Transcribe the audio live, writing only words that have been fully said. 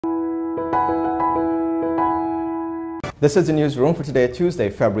This is the newsroom for today,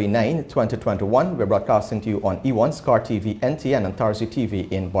 Tuesday, February 9, 2021. We're broadcasting to you on E1, Scar TV, NTN, and Tarsi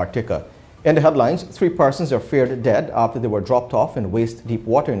TV in Bartica. In the headlines, 3 persons are feared dead after they were dropped off in waist-deep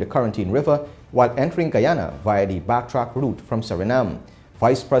water in the Quarantine River while entering Guyana via the backtrack route from Suriname.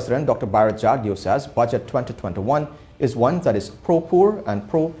 Vice President Dr. Barrett Jagdio says Budget 2021 is one that is pro-poor and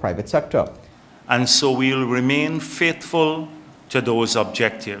pro-private sector. And so we'll remain faithful to those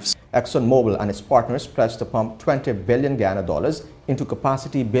objectives. Exxon Mobil and its partners pledged to pump $20 billion Guyana into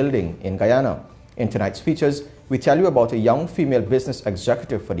capacity building in Guyana. In tonight's features, we tell you about a young female business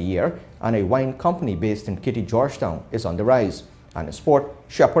executive for the year, and a wine company based in Kitty, Georgetown is on the rise. And in sport,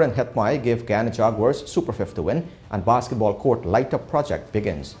 Shepherd and Hetmai gave Guyana Jaguars Super 5th to win, and basketball court light-up project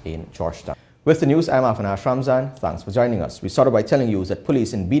begins in Georgetown. With the news, I'm Afanash Ramzan. Thanks for joining us. We started by telling you that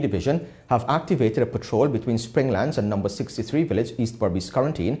police in B Division have activated a patrol between Springlands and number 63 village, East Berbice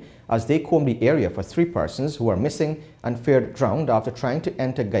Quarantine, as they comb the area for 3 persons who are missing and feared drowned after trying to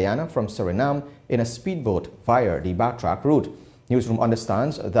enter Guyana from Suriname in a speedboat via the backtrack route. Newsroom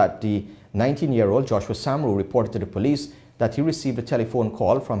understands that the 19-year-old Joshua Samru reported to the police that he received a telephone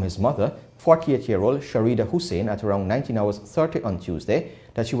call from his mother, 48-year-old Sharida Hussein, at around 19 hours 30 on Tuesday,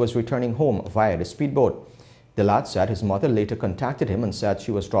 that she was returning home via the speedboat. The lad said his mother later contacted him and said she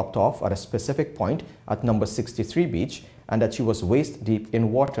was dropped off at a specific point at number 63 beach and that she was waist deep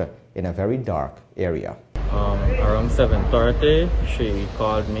in water in a very dark area. Around 7:30, she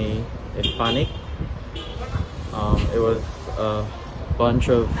called me in panic. It was a bunch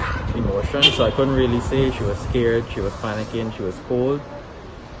of emotions, so I couldn't really say. She was scared, she was panicking, she was cold.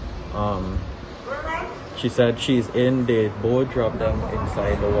 She said she's in the boat, dropped them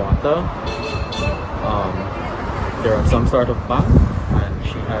inside the water. They're on some sort of bank, and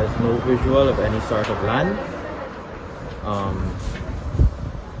she has no visual of any sort of land.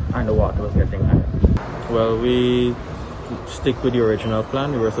 And the water was getting high. Well, we stick with the original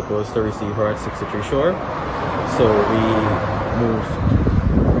plan. We were supposed to receive her at 63 shore. So we moved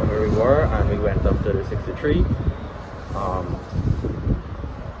from where we were and we went up to the 63.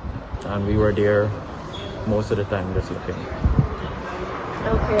 And we were there most of the time just looking.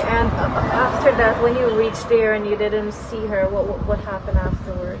 Okay, and after that, when you reached there and you didn't see her, what happened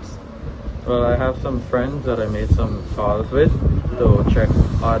afterwards? Well, I have some friends that I made some calls with to check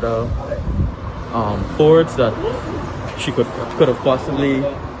other ports that she could have possibly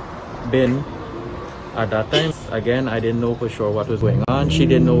been at that time. Again, I didn't know for sure what was going on. She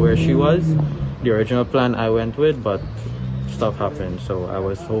didn't know where she was. The original plan I went with, but stuff happened, so I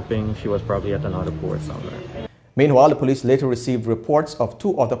was hoping she was probably at another port somewhere. Meanwhile, the police later received reports of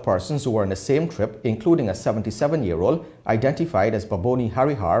 2 other persons who were on the same trip, including a 77-year-old identified as Baboni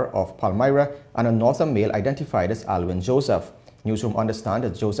Harihar of Palmyra and a northern male identified as Alwyn Joseph. Newsroom understands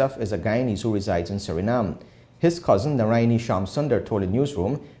that Joseph is a Guyanese who resides in Suriname. His cousin, Naraini Shamsunder, told the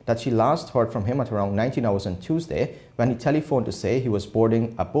newsroom that she last heard from him at around 19 hours on Tuesday when he telephoned to say he was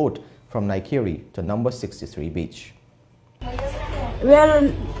boarding a boat from Naikiri to number 63 beach.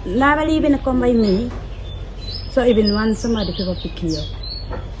 Well, never even come by me, so even when somebody could pick you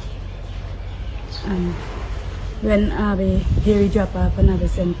up. And when I hear you drop off and I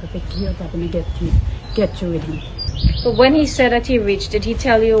was sent to pick you up, I'm going to get you with him. But when he said that he reached, did he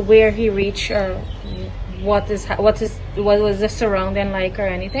tell you where he reached or what was the surrounding like or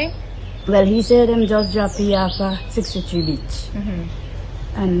anything? Well, he said him just drop you off at 63 beach.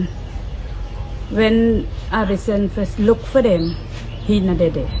 And when I was sent first look for them, he not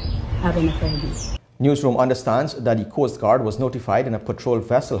there, having a Friday. Newsroom understands that the Coast Guard was notified and a patrol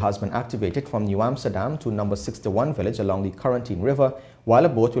vessel has been activated from New Amsterdam to number 61 village along the Quarantine River, while a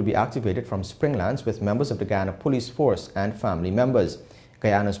boat will be activated from Springlands with members of the Guyana Police Force and family members.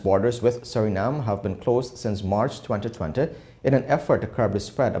 Guyana's borders with Suriname have been closed since March 2020 in an effort to curb the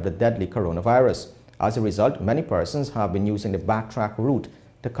spread of the deadly coronavirus. As a result, many persons have been using the backtrack route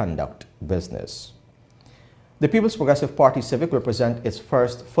to conduct business. The People's Progressive Party Civic will present its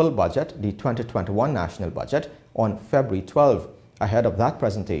first full budget, the 2021 national budget, on February 12. Ahead of that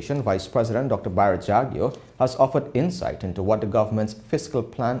presentation, Vice President Dr. Barrett Jagdio has offered insight into what the government's fiscal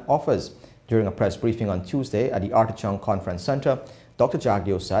plan offers. During a press briefing on Tuesday at the Artichong Conference Center, Dr.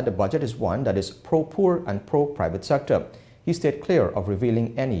 Jagdio said the budget is one that is pro-poor and pro-private sector. He stayed clear of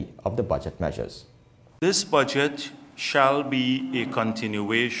revealing any of the budget measures. This budget shall be a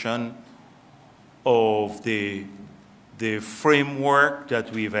continuation of the framework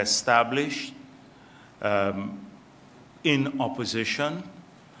that we've established in opposition,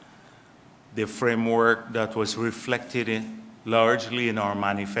 the framework that was reflected largely in our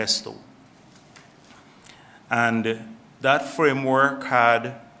manifesto. And that framework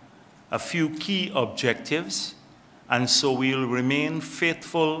had a few key objectives And so we'll remain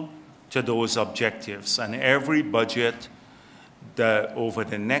faithful to those objectives. And every budget that over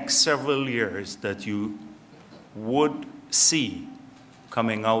the next several years that you would see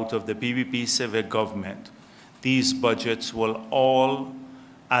coming out of the PPP civic government, these budgets will all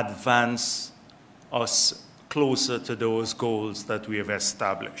advance us closer to those goals that we have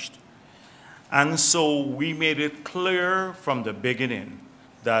established. And so we made it clear from the beginning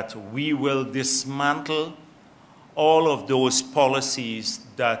that we will dismantle all of those policies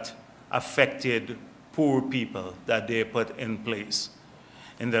that affected poor people that they put in place.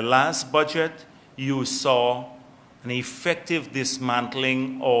 In the last budget, you saw an effective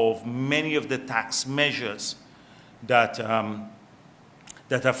dismantling of many of the tax measures that,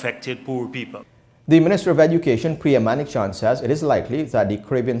 that affected poor people. The Minister of Education, Priya Manikchand, says it is likely that the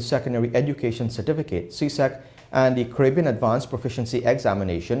Caribbean Secondary Education Certificate, CSEC, and the Caribbean Advanced Proficiency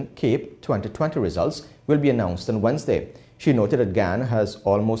Examination, CAPE 2020 results will be announced on Wednesday. She noted that Guyana has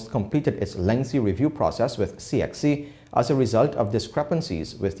almost completed its lengthy review process with CXC as a result of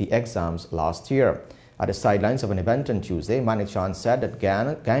discrepancies with the exams last year. At the sidelines of an event on Tuesday, Manikchand said that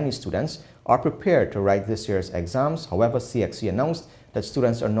Guyanese students are prepared to write this year's exams. However, CXC announced that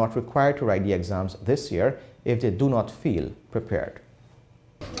students are not required to write the exams this year if they do not feel prepared.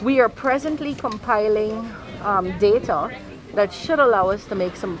 We are presently compiling data that should allow us to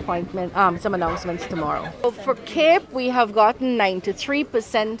make some announcements tomorrow. So for CAPE, we have gotten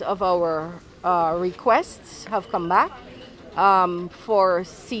 93% of our requests have come back. For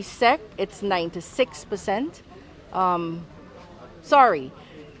CSEC, it's 96%.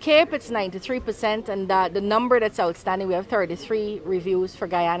 CAPE, it's 93%, and the number that's outstanding, we have 33 reviews for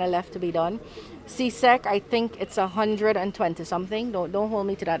Guyana left to be done. CSEC, I think it's 120 something. Don't hold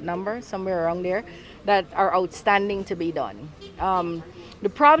me to that number, somewhere around there, that are outstanding to be done. The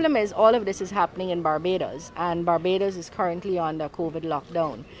problem is all of this is happening in Barbados, and Barbados is currently on the COVID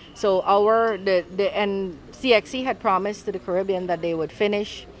lockdown. So and CXC had promised to the Caribbean that they would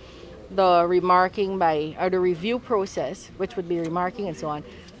finish the remarking the review process, which would be remarking and so on,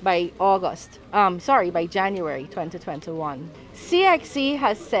 by by January 2021. CXC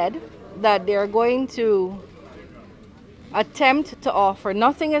has said that they're going to attempt to offer,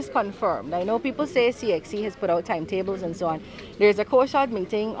 nothing is confirmed. I know people say CXC has put out timetables and so on. There's a COSHAD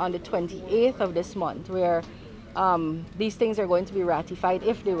meeting on the 28th of this month where these things are going to be ratified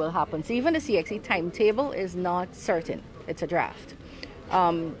if they will happen. So even the CXC timetable is not certain. It's a draft.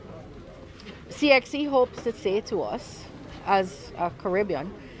 CXC hopes to say to us as a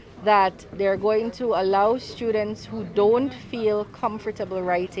Caribbean that they're going to allow students who don't feel comfortable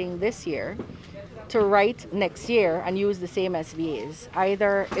writing this year to write next year and use the same SVAs,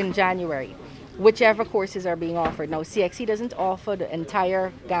 either in January, whichever courses are being offered. Now, CXC doesn't offer the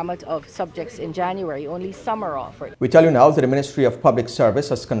entire gamut of subjects in January, only some are offered. We tell you now that the Ministry of Public Service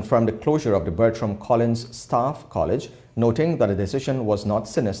has confirmed the closure of the Bertram Collins Staff College, noting that the decision was not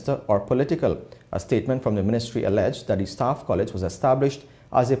sinister or political. A statement from the ministry alleged that the Staff College was established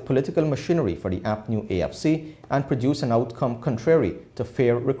as a political machinery for the APNU AFC and produced an outcome contrary to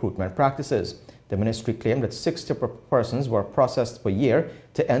fair recruitment practices. The ministry claimed that 60 persons were processed per year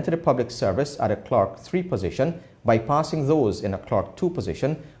to enter the public service at a Clerk 3 position, bypassing those in a Clerk 2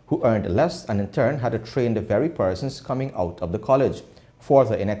 position who earned less and in turn had to train the very persons coming out of the college.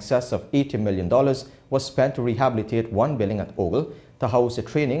 Further, in excess of $80 million was spent to rehabilitate one building at Ogle to house the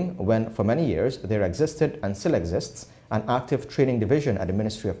training when for many years there existed and still exists an active training division at the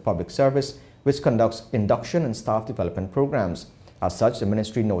Ministry of Public Service which conducts induction and staff development programs. As such, the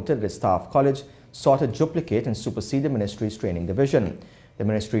ministry noted that the Staff College sought to duplicate and supersede the ministry's training division. The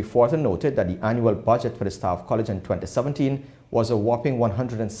ministry further noted that the annual budget for the Staff College in 2017 was a whopping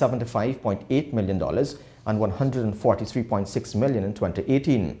 $175.8 million and $143.6 million in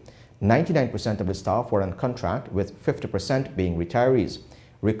 2018. 99% of the staff were on contract, with 50% being retirees.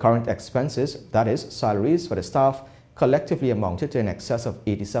 Recurrent expenses, that is, salaries for the staff, collectively amounted to in excess of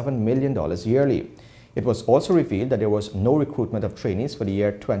 $87 million yearly. It was also revealed that there was no recruitment of trainees for the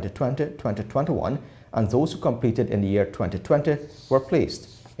year 2020-2021, and those who completed in the year 2020 were placed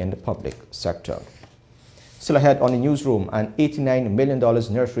in the public sector. Still ahead on the newsroom, an $89 million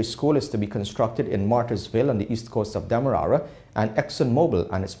nursery school is to be constructed in Martyrsville on the east coast of Demerara, and Exxon Mobil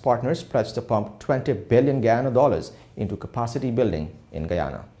and its partners pledged to pump 20 billion Guyana dollars into capacity building in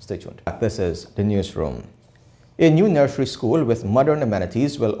Guyana. Stay tuned. This is the newsroom. A new nursery school with modern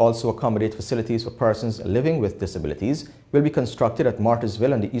amenities will also accommodate facilities for persons living with disabilities will be constructed at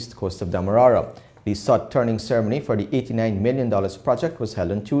Martyrsville on the east coast of Demerara. The sod turning ceremony for the $89 million project was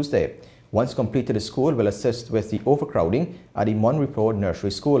held on Tuesday. Once completed, the school will assist with the overcrowding at the Monrepo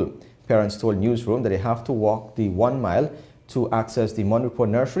Nursery School. Parents told Newsroom that they have to walk the 1 mile to access the MADURO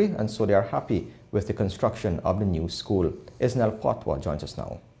nursery, and so they are happy with the construction of the new school. Isnel Potwa joins us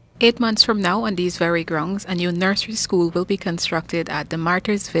now. 8 months from now, on these very grounds, a new nursery school will be constructed at the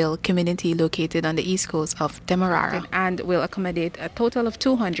Martyrsville community located on the east coast of Demerara and will accommodate a total of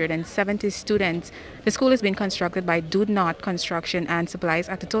 270 students. The school is being constructed by Do Not Construction and Supplies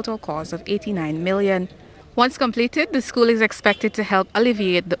at a total cost of $89 million. Once completed, the school is expected to help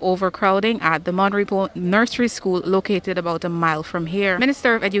alleviate the overcrowding at the MADURO Nursery School located about a mile from here.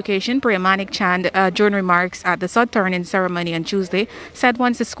 Minister of Education Priyamanik Chand, during remarks at the sod-turning ceremony on Tuesday, said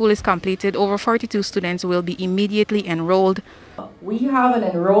once the school is completed, over 42 students will be immediately enrolled. We have an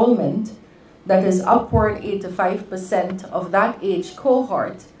enrollment that is upward 85% of that age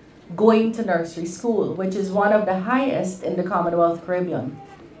cohort going to nursery school, which is one of the highest in the Commonwealth Caribbean.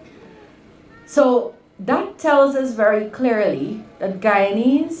 So that tells us very clearly that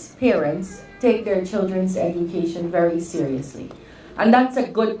Guyanese parents take their children's education very seriously. And that's a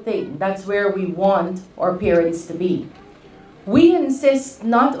good thing. That's where we want our parents to be. We insist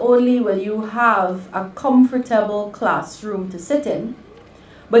not only will you have a comfortable classroom to sit in,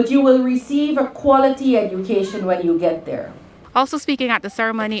 but you will receive a quality education when you get there. Also speaking at the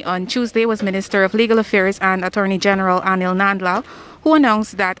ceremony on Tuesday was Minister of Legal Affairs and Attorney General Anil Nandlal, who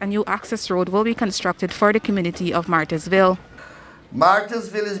announced that a new access road will be constructed for the community of Martyrsville.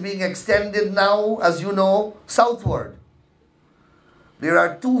 Martyrsville is being extended now, as you know, southward. There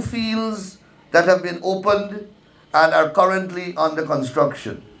are 2 fields that have been opened and are currently under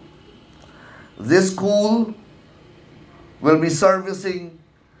construction. This school will be servicing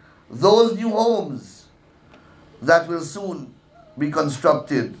those new homes that will soon be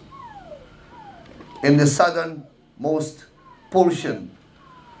constructed in the southernmost portion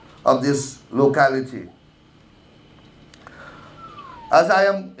of this locality. As I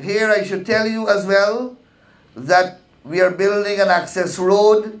am here, I should tell you as well that we are building an access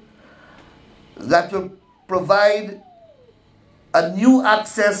road that will provide a new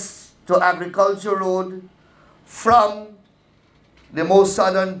access to Agriculture Road from the most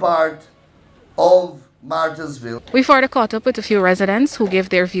southern part of Martyrsville. We further caught up with a few residents who gave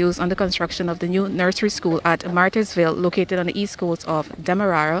their views on the construction of the new nursery school at Martyrsville, located on the east coast of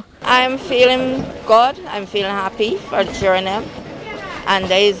Demerara. I'm feeling good. I'm feeling happy for the children, and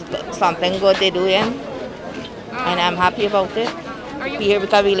there is something good they're doing, and I'm happy about it. Here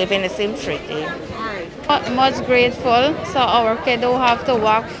because we live in the same street. Much grateful, so our kid don't have to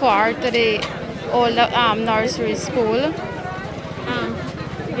walk far to the old nursery school.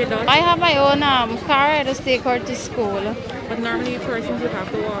 I have my own car. I just take her to school. But normally persons would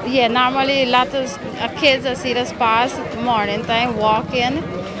have to walk? Yeah, normally a lot of kids I see us pass morning time walking.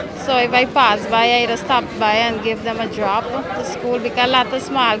 So if I pass by, I just stop by and give them a drop to school because a lot of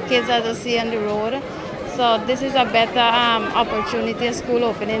small kids I just see on the road. So this is a better opportunity, a school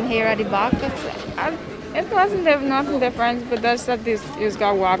opening here at the back. It wasn't nothing different, but that's that you just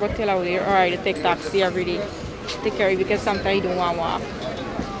got to walk until out there, or I take taxi every day to carry because sometimes you don't want to walk.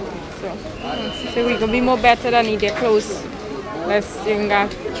 So we can be more better than they're close. Less you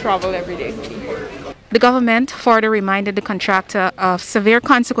got travel every day. The government further reminded the contractor of severe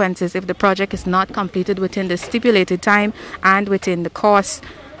consequences if the project is not completed within the stipulated time and within the cost.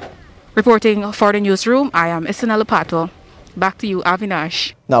 Reporting for the Newsroom, I am Isanella Pato. Back to you,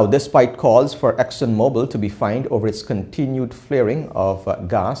 Avinash. Now, despite calls for ExxonMobil to be fined over its continued flaring of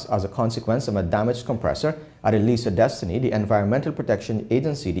gas as a consequence of a damaged compressor at Elisa Destiny, the Environmental Protection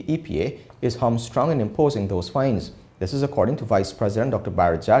Agency, the EPA, is hamstrung in imposing those fines. This is according to Vice President Dr.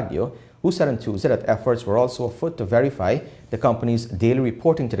 Barrett Jagdio, who said on Tuesday that efforts were also afoot to verify the company's daily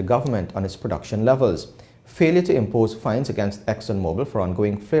reporting to the government on its production levels. Failure to impose fines against ExxonMobil for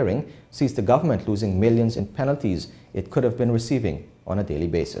ongoing flaring sees the government losing millions in penalties it could have been receiving on a daily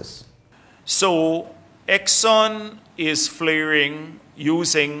basis. So Exxon is flaring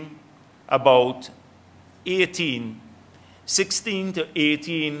using about 16 to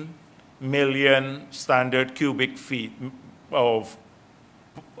 18 million standard cubic feet of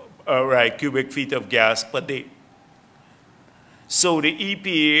cubic feet of gas per day. So the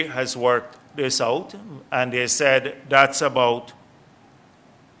EPA has worked this out, and they said that's about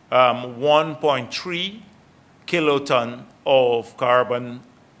 1.3 kiloton of carbon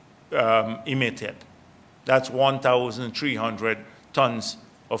emitted. That's 1,300 tons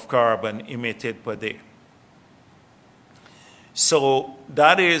of carbon emitted per day. So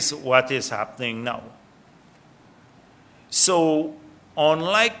that is what is happening now. So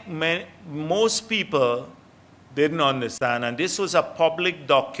unlike most people didn't understand, and this was a public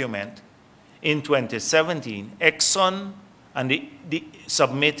document in 2017, Exxon and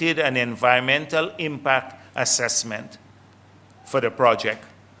submitted an environmental impact assessment for the project.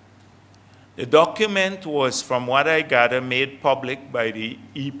 The document was, from what I gather, made public by the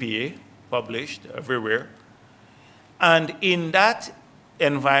EPA, published everywhere. And in that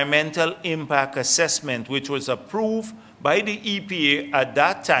environmental impact assessment, which was approved by the EPA at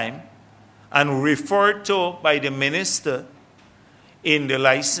that time and referred to by the minister in the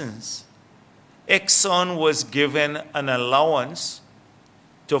license, Exxon was given an allowance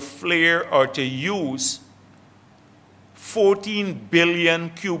to flare or to use 14 billion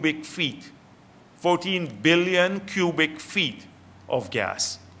cubic feet, 14 billion cubic feet of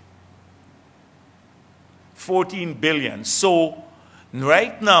gas. 14 billion. So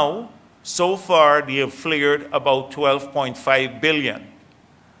right now, so far, they have flared about 12.5 billion.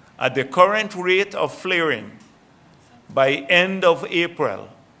 At the current rate of flaring, by end of April,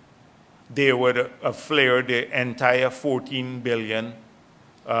 they would have flared the entire 14 billion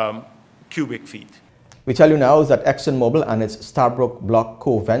cubic feet. We tell you now that ExxonMobil and its Stabroek Block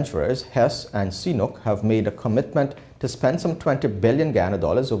co-venturers, Hess and CNOOC, have made a commitment to spend some 20 billion Guyana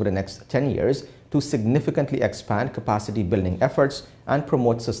dollars over the next 10 years to significantly expand capacity building efforts and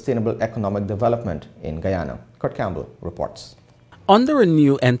promote sustainable economic development in Guyana. Kurt Campbell reports. Under a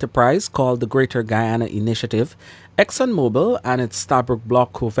new enterprise called the Greater Guyana Initiative, ExxonMobil and its Stabroek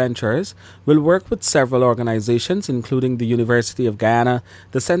Block co-ventures will work with several organizations including the University of Guyana,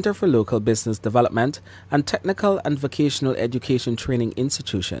 the Center for Local Business Development, and technical and vocational education training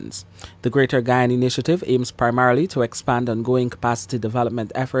institutions. The Greater Guyana Initiative aims primarily to expand ongoing capacity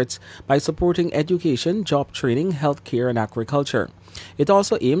development efforts by supporting education, job training, healthcare, and agriculture. It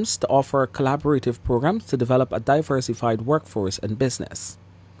also aims to offer collaborative programs to develop a diversified workforce and business.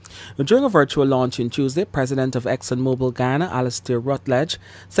 During a virtual launch on Tuesday, President of ExxonMobil Guyana, Alastair Rutledge,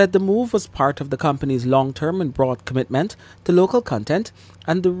 said the move was part of the company's long-term and broad commitment to local content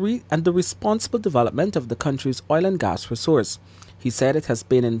and the responsible development of the country's oil and gas resource. He said it has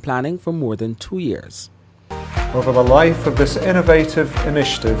been in planning for more than 2 years. Over the life of this innovative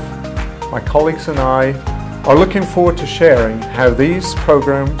initiative, my colleagues and I are looking forward to sharing how these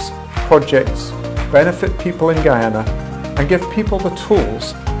programs, projects benefit people in Guyana and give people the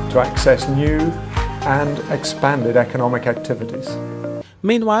tools to access new and expanded economic activities.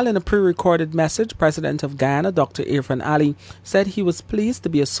 Meanwhile, in a pre-recorded message, President of Guyana, Dr. Irfan Ali, said he was pleased to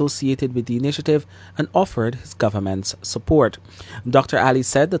be associated with the initiative and offered his government's support. Dr. Ali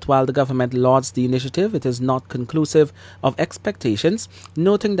said that while the government lauds the initiative, it is not conclusive of expectations,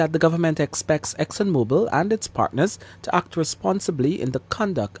 noting that the government expects ExxonMobil and its partners to act responsibly in the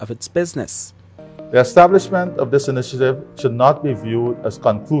conduct of its business. The establishment of this initiative should not be viewed as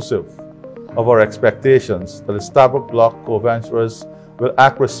conclusive of our expectations that the Stabroek Block co-venturers will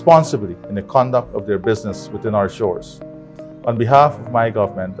act responsibly in the conduct of their business within our shores. On behalf of my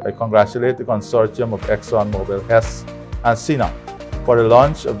government, I congratulate the consortium of ExxonMobil, Hess, and CNOOC for the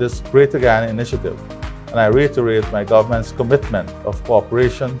launch of this Greater Guyana Initiative, and I reiterate my government's commitment of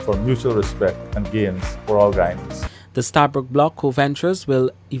cooperation for mutual respect and gains for all Guyanese. The Stabroek Block co-ventures will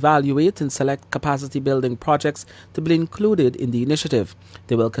evaluate and select capacity building projects to be included in the initiative.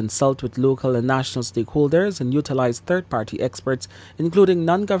 They will consult with local and national stakeholders and utilize third-party experts, including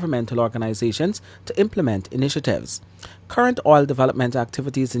non-governmental organizations, to implement initiatives. Current oil development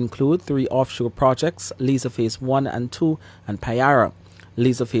activities include 3 offshore projects, Liza Phase 1 and 2, and Payara.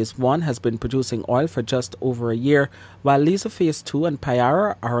 Liza Phase 1 has been producing oil for just over a year, while Liza Phase 2 and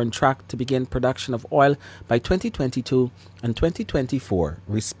Payara are on track to begin production of oil by 2022 and 2024,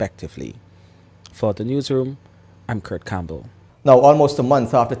 respectively. For the Newsroom, I'm Kurt Campbell. Now, almost a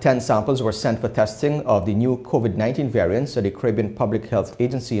month after 10 samples were sent for testing of the new COVID-19 variants at the Caribbean Public Health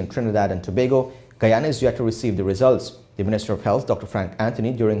Agency in Trinidad and Tobago, Guyana is yet to receive the results. The Minister of Health, Dr. Frank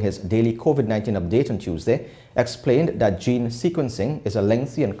Anthony, during his daily COVID-19 update on Tuesday, explained that gene sequencing is a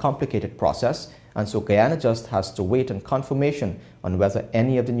lengthy and complicated process, and so Guyana just has to wait on confirmation on whether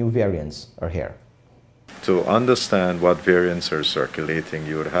any of the new variants are here. To understand what variants are circulating,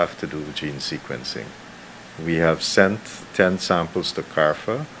 you would have to do gene sequencing. We have sent 10 samples to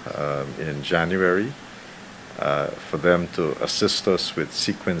CARFA in January for them to assist us with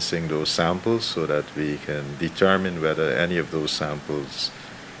sequencing those samples so that we can determine whether any of those samples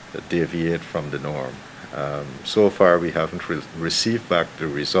deviate from the norm. So far, we haven't received back the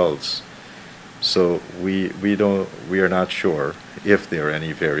results, so we are not sure if there are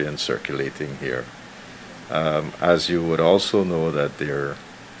any variants circulating here. As you would also know, that there are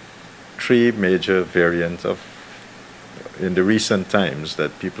 3 major variants in the recent times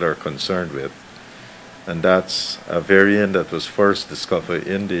that people are concerned with, and that's a variant that was first discovered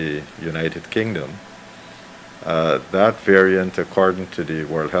in the United Kingdom, That variant, according to the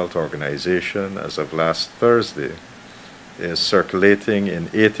World Health Organization, as of last Thursday, is circulating in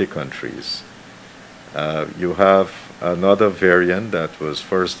 80 countries. You have another variant that was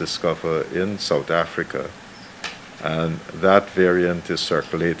first discovered in South Africa, and that variant is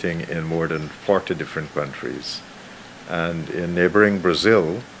circulating in more than 40 different countries. And in neighboring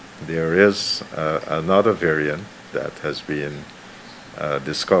Brazil, there is another variant that has been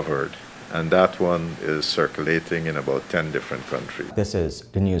discovered, and that one is circulating in about 10 different countries. This is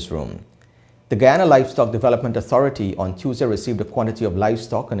the newsroom. The Guyana Livestock Development Authority on Tuesday received a quantity of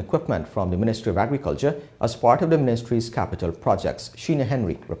livestock and equipment from the Ministry of Agriculture as part of the ministry's capital projects. Sheena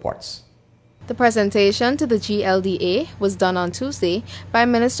Henry reports. The presentation to the GLDA was done on Tuesday by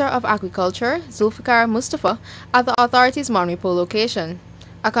Minister of Agriculture Zulfikar Mustafa at the authority's Monrepo location.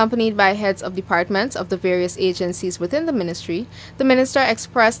 Accompanied by heads of departments of the various agencies within the ministry, the minister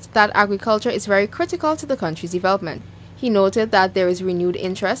expressed that agriculture is very critical to the country's development. He noted that there is renewed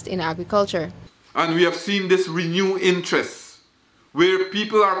interest in agriculture. And we have seen this renewed interest where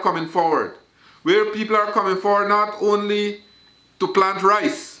people are coming forward. Where people are coming forward not only to plant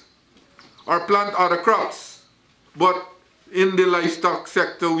rice or plant other crops, but in the livestock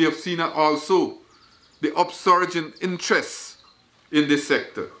sector we have seen also the upsurge in interest in this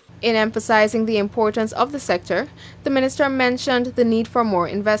sector. In emphasizing the importance of the sector, the minister mentioned the need for more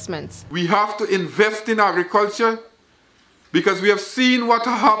investments. We have to invest in agriculture because we have seen what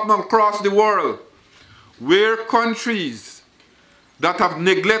happened across the world, where countries that have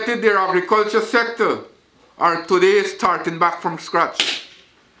neglected their agriculture sector are today starting back from scratch.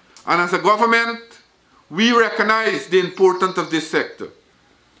 And as a government, we recognize the importance of this sector.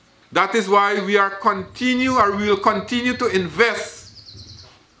 That is why we will continue to invest.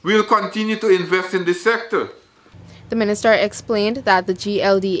 We will continue to invest in this sector. The minister explained that the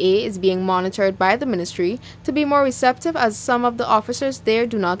GLDA is being monitored by the ministry to be more receptive as some of the officers there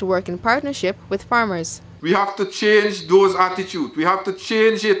do not work in partnership with farmers. We have to change those attitudes. We have to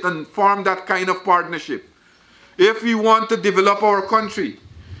change it and form that kind of partnership. If we want to develop our country,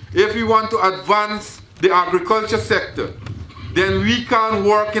 if we want to advance the agriculture sector, then we can't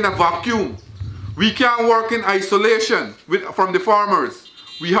work in a vacuum. We can't work in isolation from the farmers.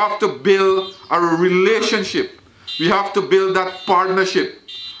 We have to build a relationship. We have to build that partnership.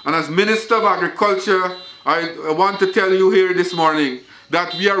 And as Minister of Agriculture, I want to tell you here this morning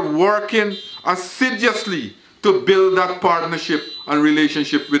that we are working assiduously to build that partnership and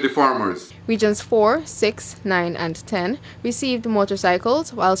relationship with the farmers. Regions 4, 6, 9 and 10 received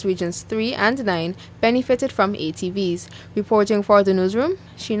motorcycles, whilst Regions 3 and 9 benefited from ATVs. Reporting for the newsroom,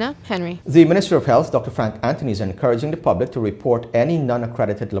 Sheena Henry. The Minister of Health, Dr. Frank Anthony, is encouraging the public to report any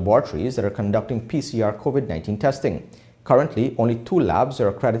non-accredited laboratories that are conducting PCR COVID-19 testing. Currently, only 2 labs are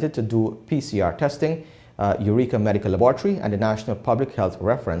accredited to do PCR testing, Eureka Medical Laboratory and the National Public Health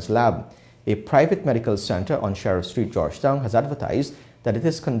Reference Lab. A private medical center on Sheriff Street, Georgetown, has advertised that it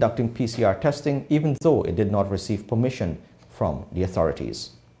is conducting PCR testing even though it did not receive permission from the authorities.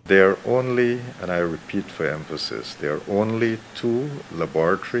 There are only, and I repeat for emphasis, there are only 2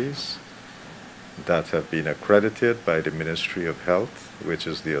 laboratories that have been accredited by the Ministry of Health, which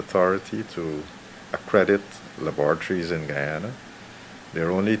is the authority to accredit laboratories in Guyana. There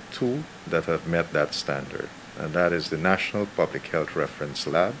are only 2 that have met that standard, and that is the National Public Health Reference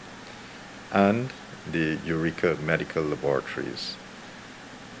Lab and the Eureka Medical Laboratories.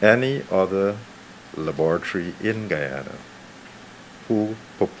 Any other laboratory in Guyana who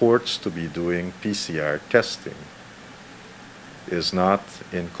purports to be doing PCR testing is not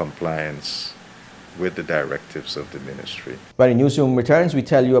in compliance with the directives of the ministry. When the newsroom returns, we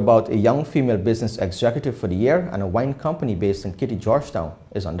tell you about a young female business executive for the year, and a wine company based in Kitty, Georgetown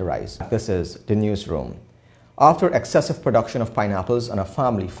is on the rise. This is the newsroom. After excessive production of pineapples on a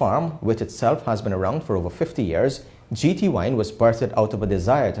family farm, which itself has been around for over 50 years, GT Wine was birthed out of a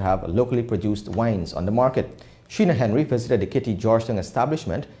desire to have locally produced wines on the market. Sheena Henry visited the Kitty, Georgetown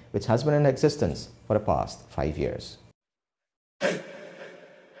establishment, which has been in existence for the past 5 years.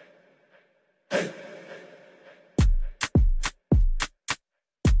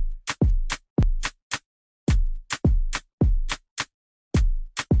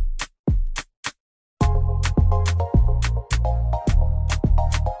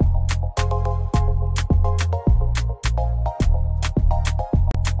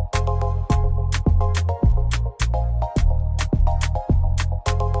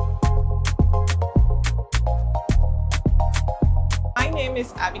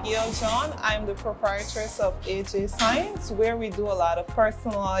 I'm the proprietress of AJ Science, where we do a lot of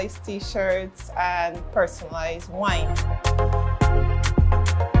personalized t-shirts and personalized wine.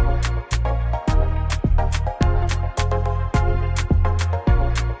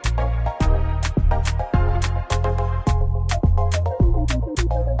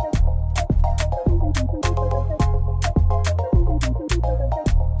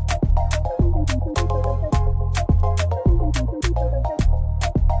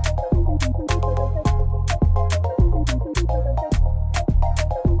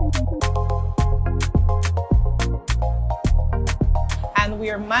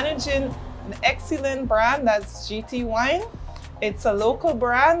 managing an excellent brand that's GT Wine. It's a local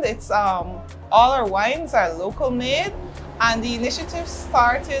brand. It's all our wines are local made, and the initiative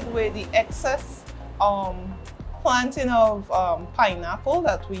started with the excess planting of pineapple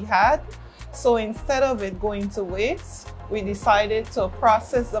that we had. So instead of it going to waste, we decided to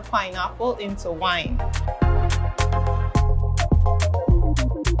process the pineapple into wine.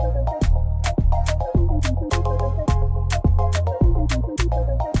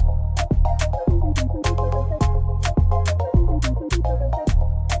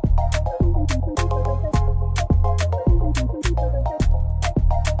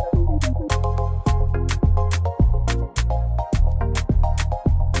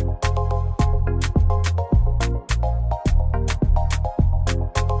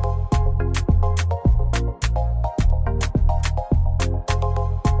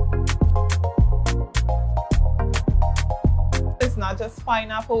 Just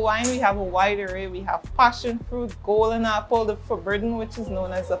pineapple wine, we have a wide array. We have passion fruit, golden apple, the forbidden, which is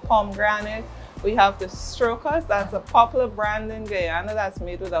known as the pomegranate. We have the strokers, that's a popular brand in Guyana that's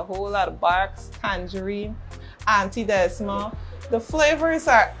made with a whole lot of barks, tangerine, antidesma. The flavors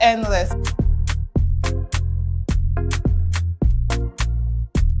are endless.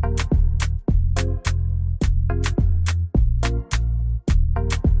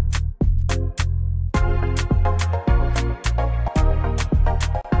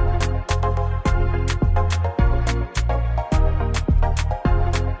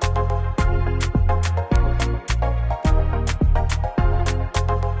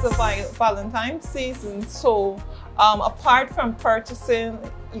 Valentine's season, so apart from purchasing,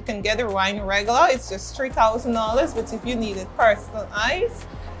 you can get the wine regular, it's just $3,000, but if you need it personalized,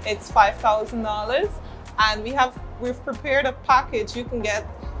 it's $5,000. And we've prepared a package. You can get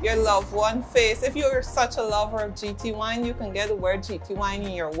your loved one face. If you're such a lover of GT wine, you can get the word GT wine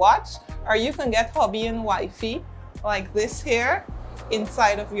in your watch, or you can get hubby and wifey like this here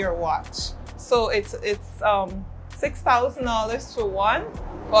inside of your watch. So it's $6,000 for one.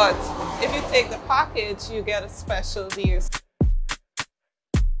 But if you take the package, you get a special deal.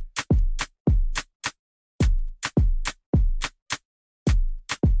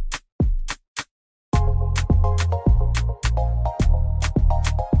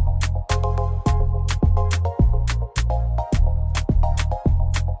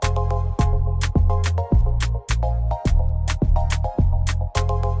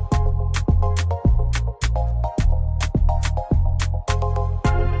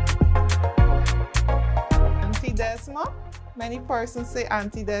 Many persons say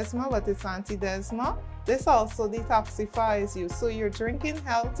antidesma, but it's antidesma. This also detoxifies you, so you're drinking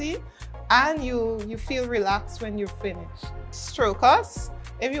healthy and you feel relaxed when you finish. Strokers,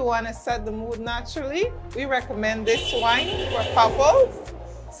 if you want to set the mood naturally, we recommend this wine for couples.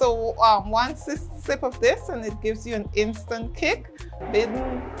 So one sip of this and it gives you an instant kick.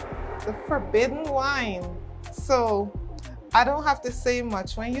 The forbidden wine. So I don't have to say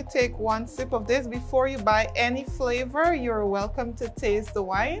much. When you take one sip of this, before you buy any flavor, you're welcome to taste the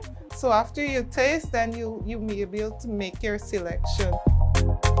wine. So after you taste, then you may be able to make your selection.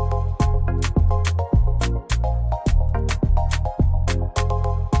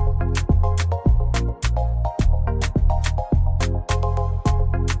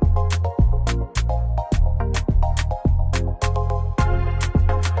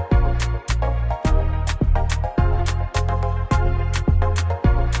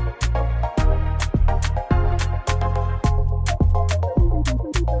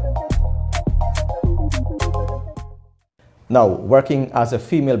 Now, working as a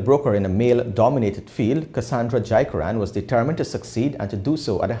female broker in a male-dominated field, Cassandra Jaikaran was determined to succeed and to do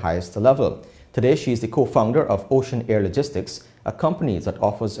so at the highest level. Today, she is the co-founder of Ocean Air Logistics, a company that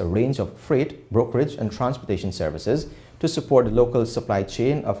offers a range of freight, brokerage, and transportation services to support the local supply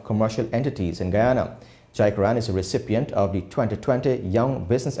chain of commercial entities in Guyana. Jaikaran is a recipient of the 2020 Young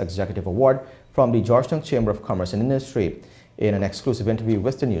Business Executive Award from the Georgetown Chamber of Commerce and Industry. In an exclusive interview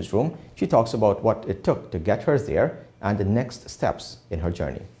with the Newsroom, she talks about what it took to get her there and the next steps in her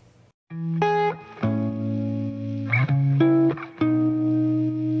journey.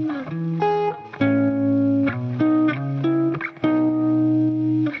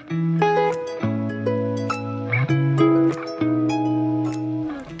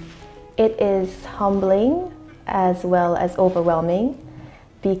 It is humbling as well as overwhelming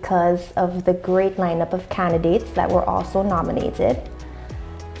because of the great lineup of candidates that were also nominated.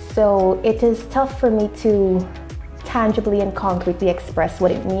 So it is tough for me to tangibly and concretely express what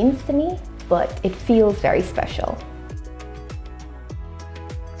it means to me, but it feels very special.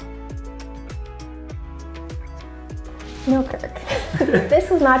 No, Kirk. This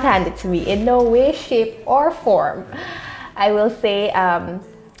was not handed to me in no way, shape, or form. I will say I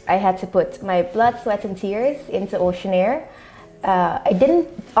had to put my blood, sweat, and tears into Oceanair. I didn't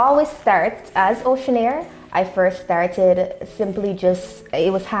always start as Oceanair. I first started simply just,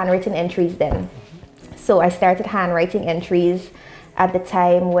 it was handwritten entries then. So I started handwriting entries at the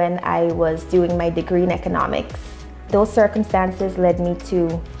time when I was doing my degree in economics. Those circumstances led me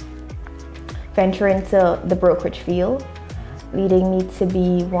to venture into the brokerage field, leading me to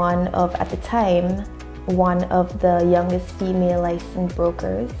be one of, at the time, one of the youngest female licensed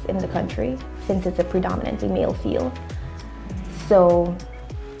brokers in the country, since it's a predominantly male field. So,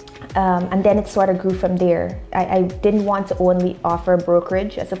 and then it sort of grew from there. I didn't want to only offer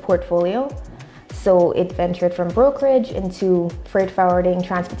brokerage as a portfolio, so it ventured from brokerage into freight forwarding,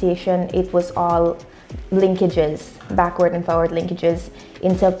 transportation. It was all linkages, backward and forward linkages,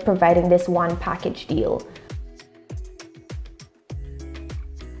 into providing this one package deal.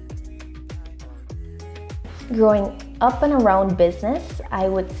 Growing up and around business, I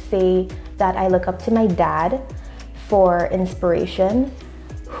would say that I look up to my dad for inspiration,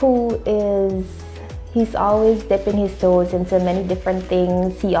 he's always dipping his toes into many different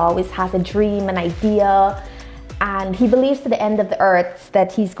things. He always has a dream, an idea, and he believes to the end of the earth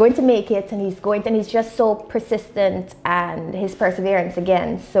that he's going to make it, and he's just so persistent, and his perseverance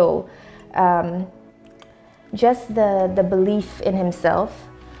again. So just the belief in himself.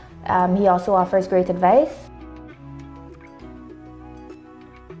 He also offers great advice.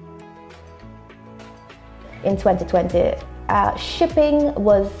 In 2020, shipping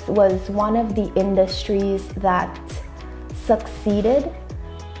was one of the industries that succeeded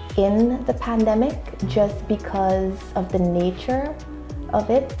in the pandemic just because of the nature of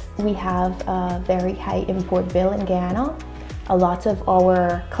it. We have a very high import bill in Guyana. A lot of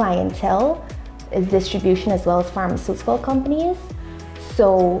our clientele is distribution as well as pharmaceutical companies.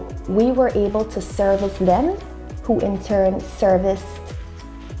 So we were able to service them, who in turn serviced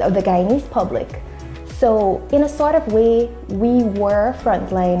the Guyanese public. So in a sort of way, we were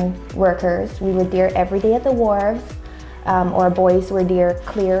frontline workers. We were there every day at the wharves. Our boys were there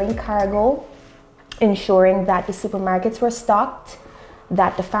clearing cargo, ensuring that the supermarkets were stocked,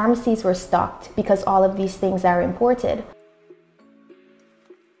 that the pharmacies were stocked, because all of these things are imported.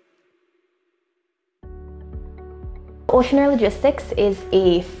 Oceanair Logistics is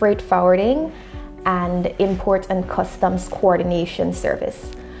a freight forwarding and import and customs coordination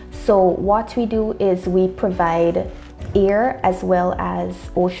service. So what we do is we provide air as well as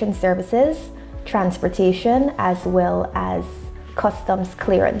ocean services, transportation as well as customs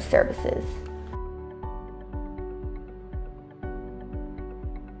clearance services.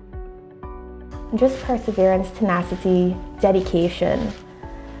 Just perseverance, tenacity, dedication,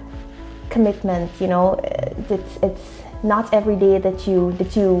 commitment. You know, it's not every day that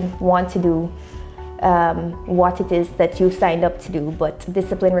you want to do what it is that you signed up to do, but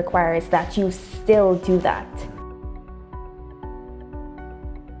discipline requires that you still do that.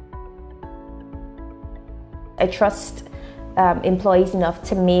 I trust employees enough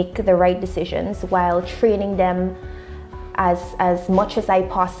to make the right decisions while training them as much as I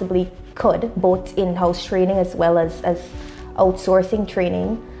possibly could, both in-house training as well as outsourcing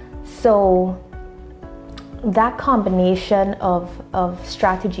training. So that combination of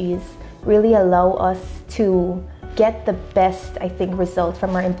strategies really allow us to get the best, I think, result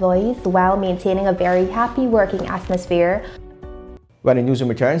from our employees while maintaining a very happy working atmosphere. When the newsroom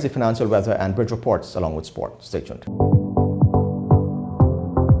returns, the financial, weather and bridge reports along with sport. Stay tuned.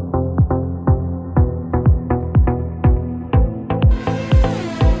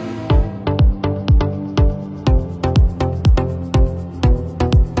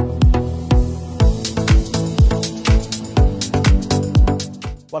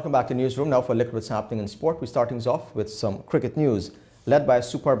 Welcome back to Newsroom. Now for a look at what's happening in sport. We're starting things off with some cricket news. Led by a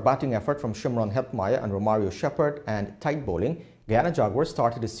superb batting effort from Shimron Hetmyer and Romario Shepherd and tight bowling, Guyana Jaguars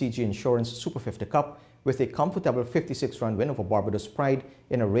started the CG Insurance Super 50 Cup with a comfortable 56-run win over Barbados Pride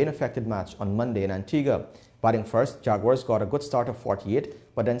in a rain-affected match on Monday in Antigua. Batting first, Jaguars got a good start of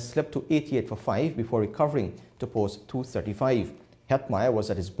 48, but then slipped to 88 for 5 before recovering to post 235. Hetmyer was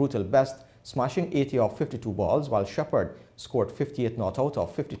at his brutal best, smashing 80 off 52 balls, while Shepherd scored 58 not out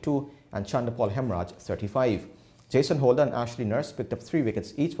of 52 and Chandapal Hemraj 35. Jason Holder and Ashley Nurse picked up 3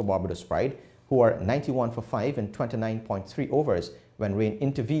 wickets each for Barbados Pride, who were 91 for 5 in 29.3 overs when rain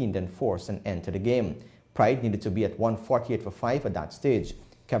intervened and forced an end to the game. Pride needed to be at 148 for 5 at that stage.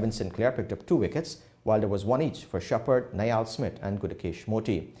 Kevin Sinclair picked up 2 wickets, while there was 1 each for Shepherd, Nayal Smith and Gudakesh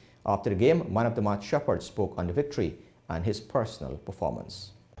Moti. After the game, man of the match Shepherd spoke on the victory and his personal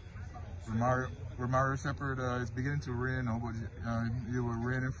performance. Romario We're Mario Shepherd. It's beginning to rain now, but you were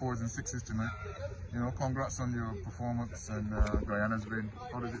raining 4s and 6s tonight. You know, congrats on your performance and Guyana's win.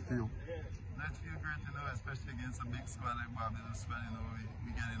 How does it feel? That feel great, you know, especially against a big squad like Barbados. You know,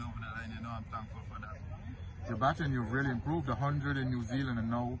 we getting over the line. You know, I'm thankful for that. Your batting, you've really improved. 100 in New Zealand and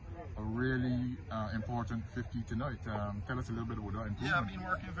now a really important 50 tonight. Tell us a little bit about that improvement. Yeah, I've been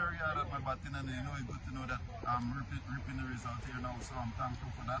working very hard at my batting, and you know, it's good to know that I'm reaping the result here now. So I'm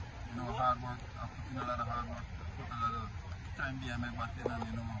thankful for that. You know, hard work. I put in a lot of hard work, put a lot of time behind my batting, and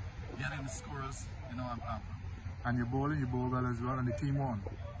you know, getting the scores. You know, I'm thankful. And you're bowling, you bowl well as well, and the team won.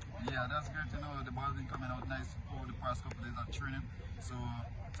 Yeah, that's great to know. The ball's been coming out nice over the past couple of days at training. So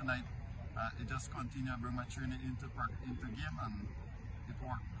tonight, it just continued to bring my training into game, and it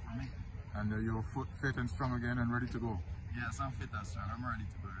worked for me. And you're fit and strong again and ready to go? Yes, I'm fit and strong. I'm ready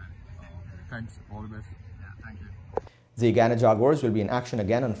to go. Thanks. All the best. Yeah, thank you. The Guyana Jaguars will be in action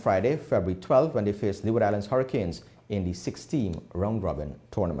again on Friday, February 12, when they face Leeward Islands Hurricanes in the 6-team round-robin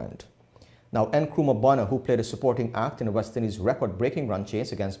tournament. Now, Nkrumah Bonner, who played a supporting act in the West Indies' record-breaking run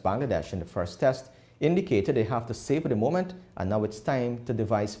chase against Bangladesh in the first test, indicated they have to savor the moment, and now it's time to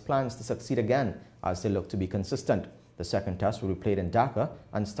devise plans to succeed again as they look to be consistent. The second test will be played in Dhaka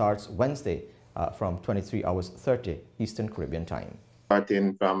and starts Wednesday from 23 hours 30 Eastern Caribbean time.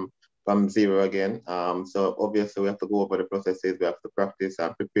 Starting from zero again. So obviously we have to go over the processes, we have to practice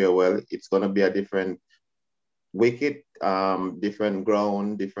and prepare well. It's going to be a different wicket, different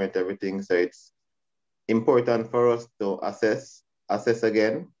ground, different everything. So it's important for us to assess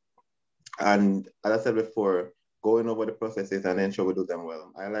again. And as I said before, going over the processes and ensure we do them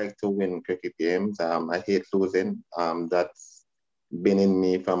well. I like to win cricket games. I hate losing. That's been in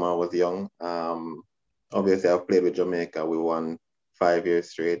me from I was young. Obviously, I've played with Jamaica. We won 5 years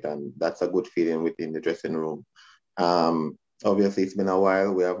straight, and that's a good feeling within the dressing room. Obviously, it's been a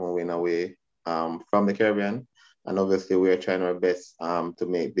while. We haven't won away from the Caribbean, and obviously, we are trying our best to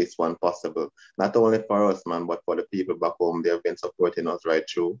make this one possible. Not only for us, man, but for the people back home. They have been supporting us right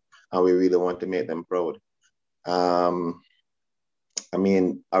through, and we really want to make them proud. I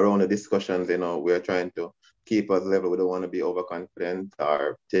mean, around the discussions, you know, we're trying to keep us level. We don't want to be overconfident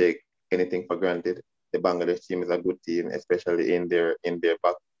or take anything for granted. The Bangladesh team is a good team, especially in their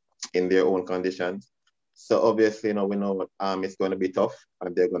own conditions. So obviously, you know, we know it's going to be tough,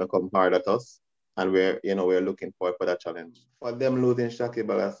 and they're going to come hard at us, and we're looking forward for that challenge. For them losing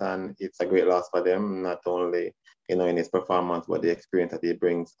Shakib Al Hasan, it's a great loss for them, not only in his performance, but the experience that he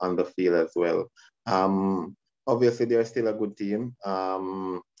brings on the field as well. Obviously, they're still a good team,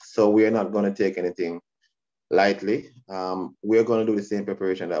 so we're not going to take anything lightly. We're going to do the same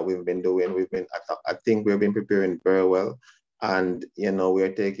preparation that we've been doing. I think we've been preparing very well, and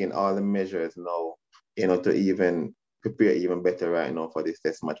we're taking all the measures now, to even prepare even better right now for this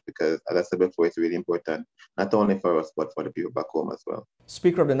test match, because as I said before, it's really important, not only for us, but for the people back home as well.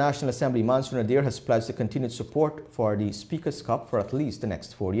 Speaker of the National Assembly, Mansour Nadir, has pledged to continued support for the Speaker's Cup for at least the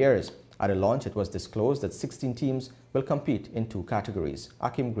next 4 years. At the launch, it was disclosed that 16 teams will compete in 2 categories.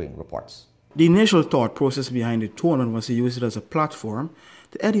 Akim Green reports. The initial thought process behind the tournament was to use it as a platform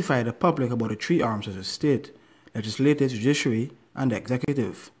to edify the public about the 3 arms of the state: legislative, judiciary, and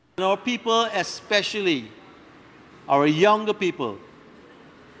executive. Our people, especially our younger people,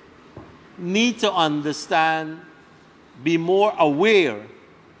 need to understand, be more aware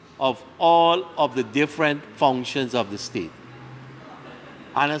of all of the different functions of the state.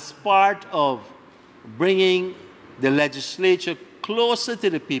 And as part of bringing the legislature closer to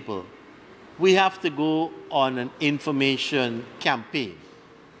the people, we have to go on an information campaign.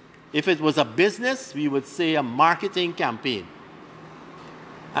 If it was a business, we would say a marketing campaign.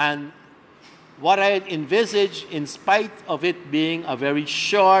 And what I had envisaged, in spite of it being a very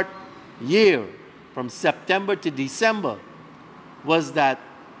short year, from September to December, was that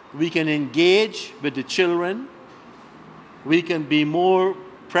we can engage with the children, we can be more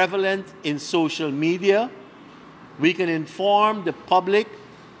prevalent in social media, we can inform the public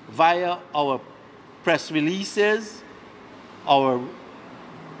via our press releases, our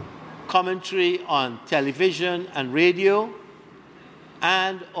commentary on television and radio,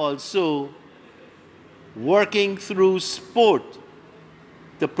 and also working through sport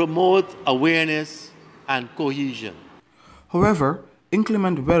to promote awareness and cohesion. However,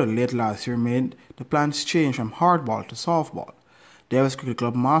 inclement weather late last year made the plans change from hardball to softball. Davis Cricket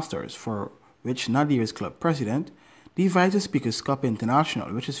Club Masters, for which Nadir is club president, devised the Speaker's Cup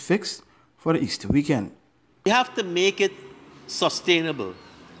International, which is fixed for the Easter weekend. We have to make it sustainable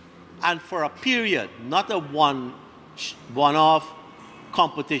and for a period, not a one-off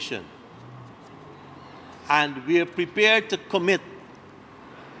competition. And we are prepared to commit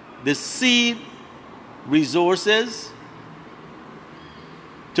the seed resources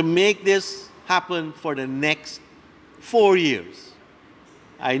to make this happen for the next 4 years.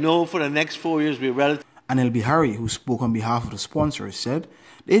 I know for the next 4 years we're relatively... And LB Harry, who spoke on behalf of the sponsors, said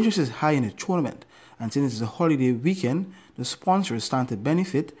the interest is high in the tournament, and since it's a holiday weekend, the sponsors stand to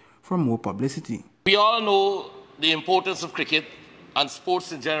benefit from more publicity. We all know the importance of cricket and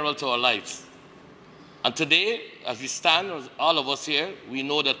sports in general to our lives. And today, as we stand, all of us here, we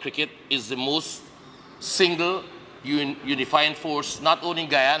know that cricket is the most single unifying force, not only in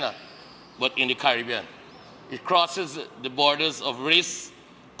Guyana, but in the Caribbean. It crosses the borders of race,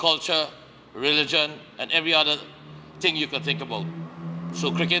 culture, religion, and every other thing you can think about.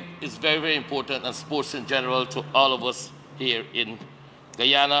 So cricket is very, very important, and sports in general to all of us here in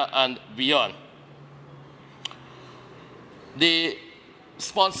Guyana and beyond. The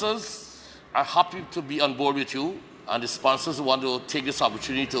sponsors are happy to be on board with you, and the sponsors want to take this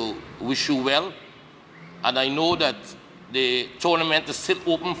opportunity to wish you well. And I know that the tournament is still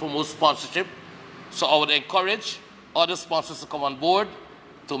open for more sponsorship, so I would encourage other sponsors to come on board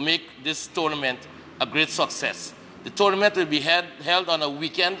to make this tournament a great success. The tournament will be held on a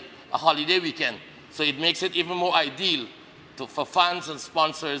weekend, a holiday weekend, so it makes it even more ideal for fans and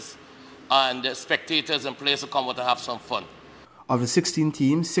sponsors and spectators and players to come out and have some fun. Of the 16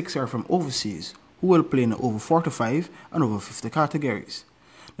 teams, 6 are from overseas, who will play in the over 45 and over 50 categories.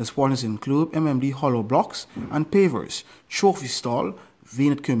 The sponsors include MMD Hollow Blocks and Pavers, Trophy Stall,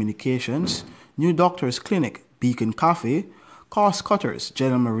 VNet Communications, New Doctors Clinic, Beacon Cafe, Cost Cutters,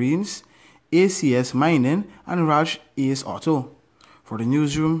 General Marines, ACS Mining, and Raj Ace Auto. For the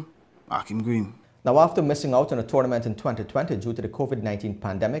Newsroom, Akim Green. Now, after missing out on a tournament in 2020 due to the COVID-19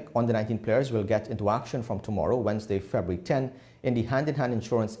 pandemic, under-19 players will get into action from tomorrow, Wednesday, February 10, in the hand-in-hand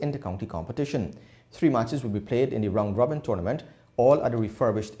insurance inter-county competition. 3 matches will be played in the round-robin tournament, all at the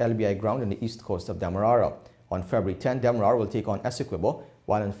refurbished LBI ground on the east coast of Demerara. On February 10, Demerara will take on Essequibo,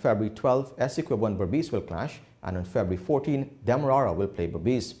 while on February 12, Essequibo and Berbice will clash, and on February 14, Demerara will play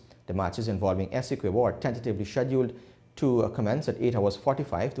Berbice. The matches involving Essequibo are tentatively scheduled to commence at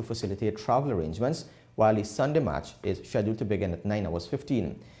 8:45 to facilitate travel arrangements, while the Sunday match is scheduled to begin at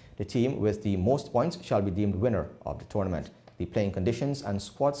 9:15. The team with the most points shall be deemed winner of the tournament. The playing conditions and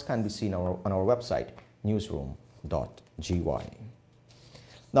squads can be seen on our website, Newsroom.gy.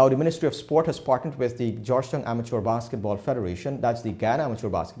 Now, the Ministry of Sport has partnered with the Georgetown Amateur Basketball Federation, that's the Guyana Amateur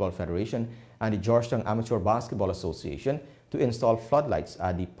Basketball Federation, and the Georgetown Amateur Basketball Association to install floodlights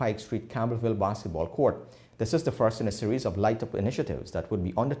at the Pike Street Campbellville basketball court. This is the first in a series of light-up initiatives that would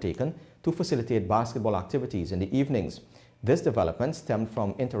be undertaken to facilitate basketball activities in the evenings. This development stemmed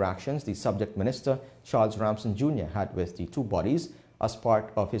from interactions the subject minister, Charles Ramson Jr., had with the two bodies as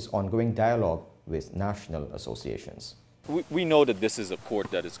part of his ongoing dialogue with national associations. We know that this is a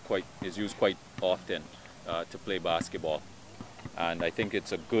court that is used quite often to play basketball, and I think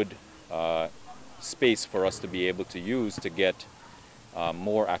it's a good space for us to be able to use to get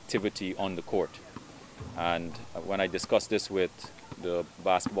more activity on the court. And when I discussed this with the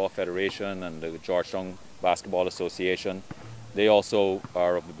Basketball Federation and the Georgetown Basketball Association, they also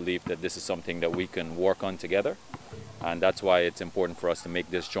are of the belief that this is something that we can work on together, and that's why it's important for us to make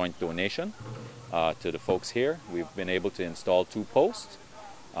this joint donation to the folks here. We've been able to install 2 posts.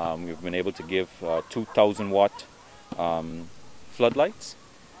 We've been able to give 2,000 watt floodlights.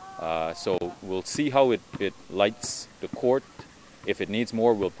 So we'll see how it lights the court. If it needs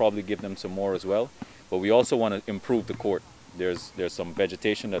more, we'll probably give them some more as well. But we also want to improve the court. There's some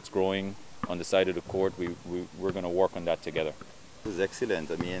vegetation that's growing on the side of the court. We're going to work on that together. This is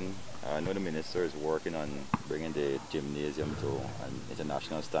excellent. I mean, I know the minister is working on bringing the gymnasium to an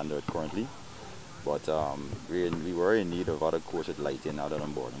international standard currently. But we were in need of other courts with lighting other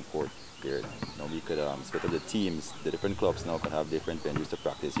than boarding courts here. You know, we could split up the teams. The different clubs now can have different venues to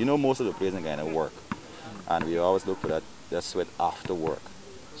practice. You know, most of the players in Guyana work, and we always look for that sweat after work.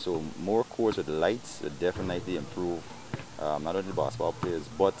 So more courts with lights would definitely improve not only the basketball players,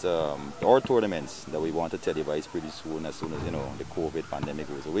 but our tournaments that we want to televise pretty soon, as you know, the COVID pandemic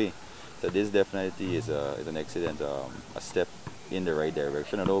goes away. So this definitely is an excellent a step in the right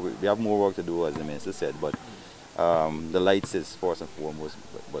direction. I know we have more work to do, as the minister said, but the lights is first and foremost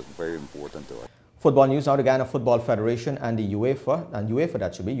was very important to us. Football news now. The Guyana Football Federation and the UEFA,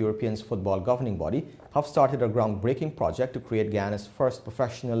 that should be European's football governing body, have started a groundbreaking project to create Guyana's first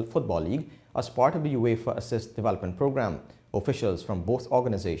professional football league as part of the UEFA Assist Development Program. Officials from both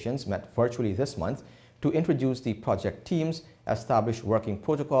organizations met virtually this month to introduce the project teams, establish working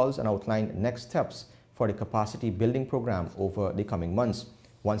protocols, and outline next steps for the capacity building program over the coming months.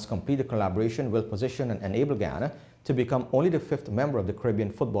 Once complete, the collaboration will position and enable Guyana to become only the 5th member of the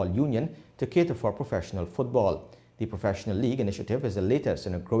Caribbean Football Union to cater for professional football. The Professional League initiative is the latest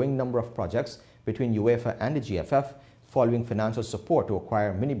in a growing number of projects between UEFA and the GFF, following financial support to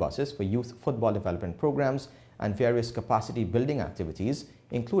acquire minibuses for youth football development programs and various capacity building activities,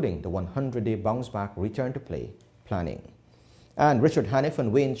 including the 100-day bounce-back return-to-play planning. And Richard Hanif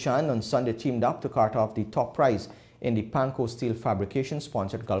and Wayne Chan on Sunday teamed up to cart off the top prize in the Panko Steel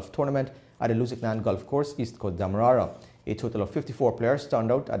Fabrication-sponsored golf tournament at the Lusignan Golf Course, East Coast, Demerara. A total of 54 players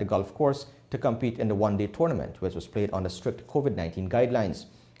turned out at the golf course to compete in the one-day tournament, which was played under strict COVID-19 guidelines.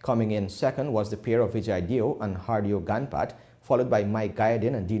 Coming in second was the pair of Vijay Dio and Hardio Ganpat, followed by Mike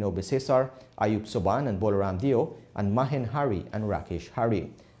Gayadin and Dino Bisesar, Ayub Soban and Bolaram Dio, and Mahin Hari and Rakesh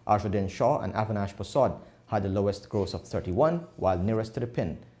Hari. Arjudin Shaw and Avinash Pasad had the lowest gross of 31, while nearest to the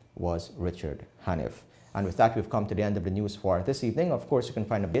pin was Richard Hanif. And with that, we've come to the end of the news for this evening. Of course, you can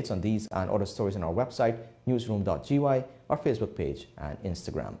find updates on these and other stories on our website, Newsroom.gy, our Facebook page, and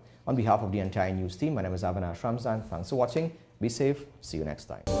Instagram. On behalf of the entire news team, my name is Avinash Ramzan. Thanks for watching. Be safe. See you next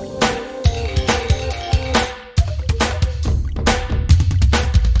time.